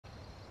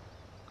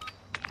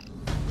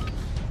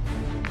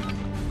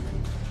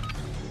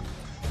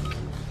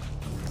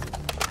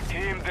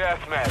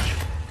Deathmatch.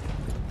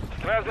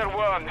 Strasser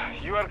 1,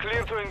 you are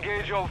clear to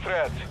engage all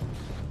threats.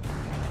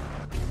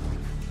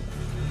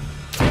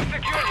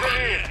 Secure the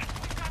lead.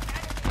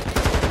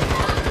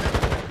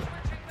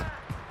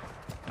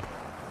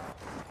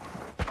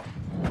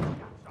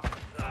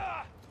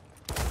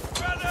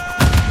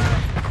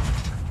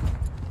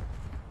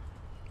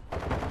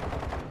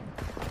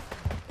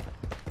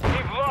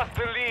 We've lost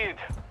the lead.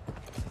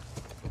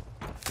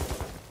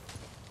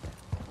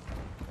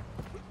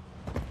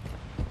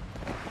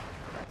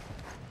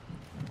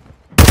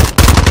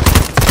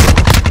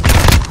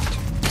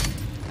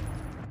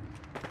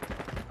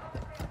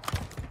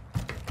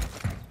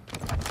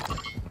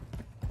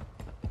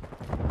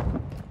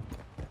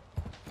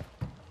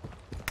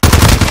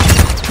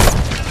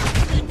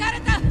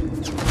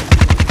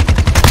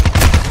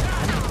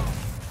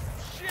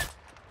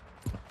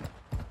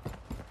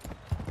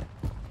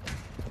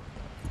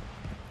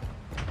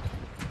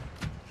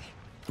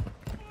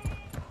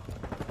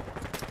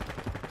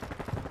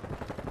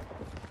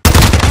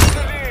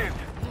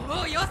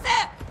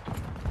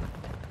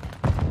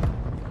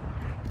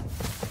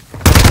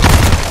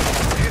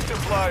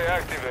 Supply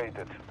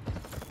activated.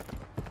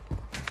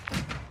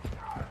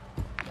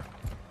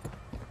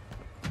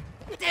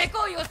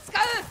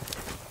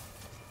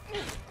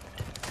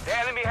 The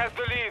enemy has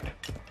the lead.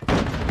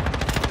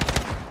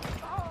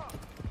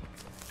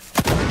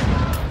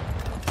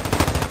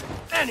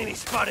 Enemy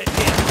spotted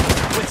here.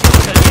 Which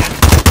one's the left?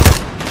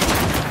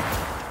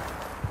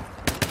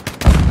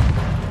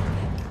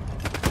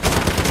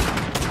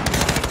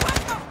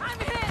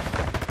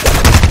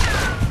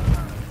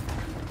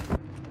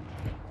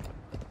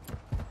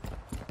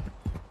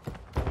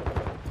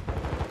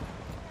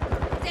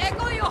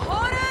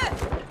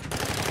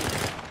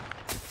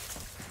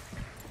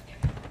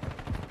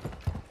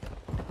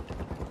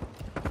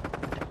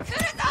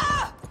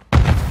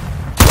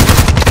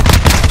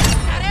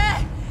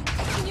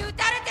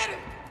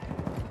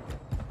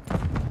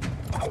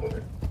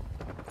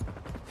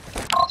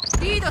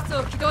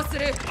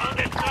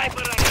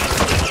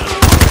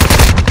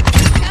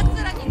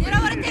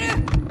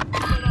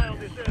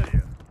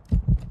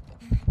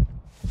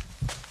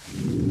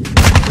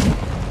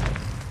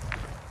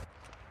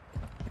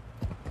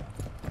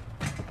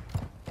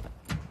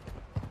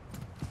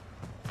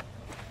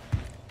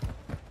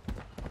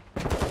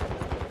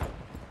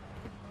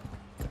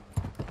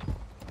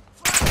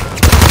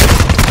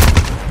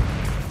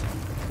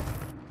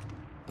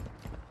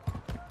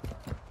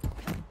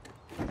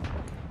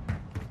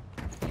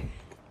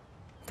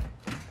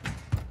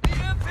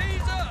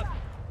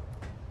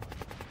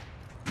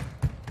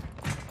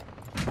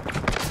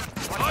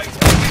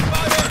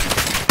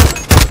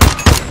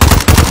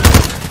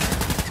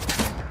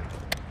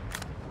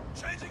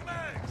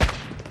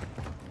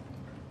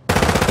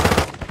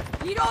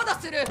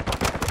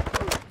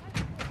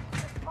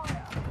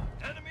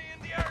 Enemy in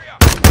the area.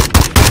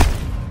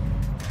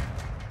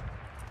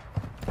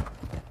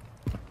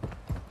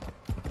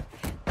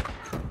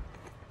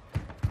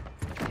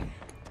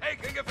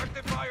 Taking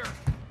effective fire.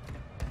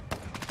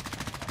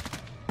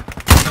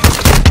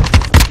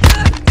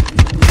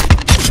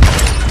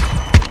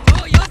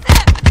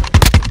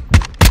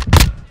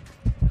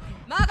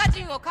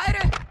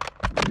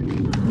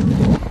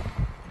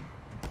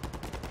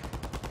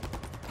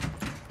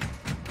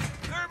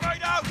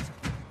 Thermite out.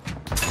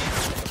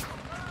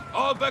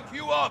 I'll back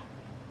you up.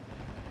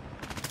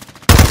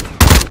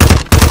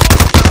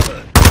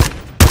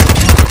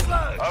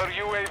 Our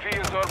UAV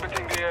is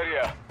orbiting the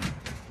area.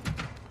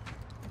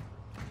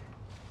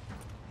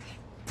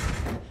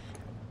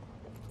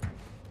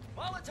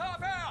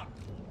 Molotov out.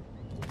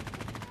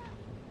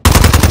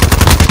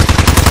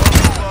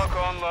 Lock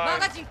online.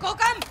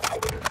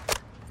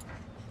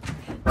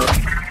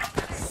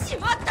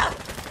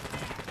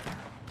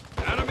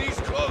 Enemies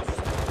close.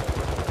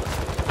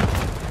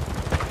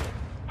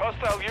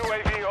 Hostile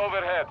UAV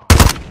overhead.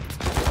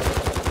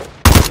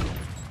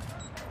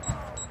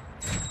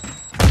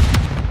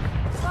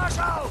 Flash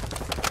out.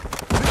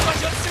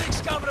 Wychodź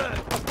six, cabrón.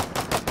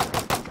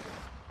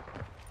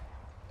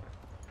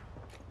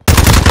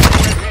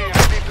 UAV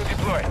ready to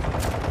deploy.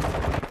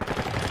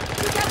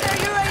 Together,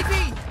 UAV.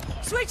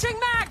 Switching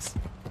max.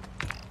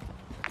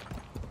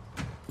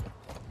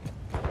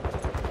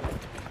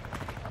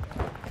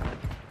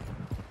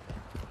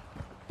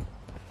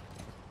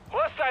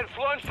 Hostiles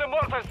launched a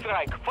mortar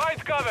strike.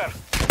 Find cover.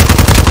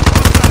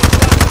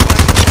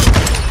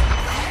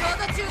 ロ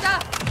ード中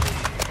だ。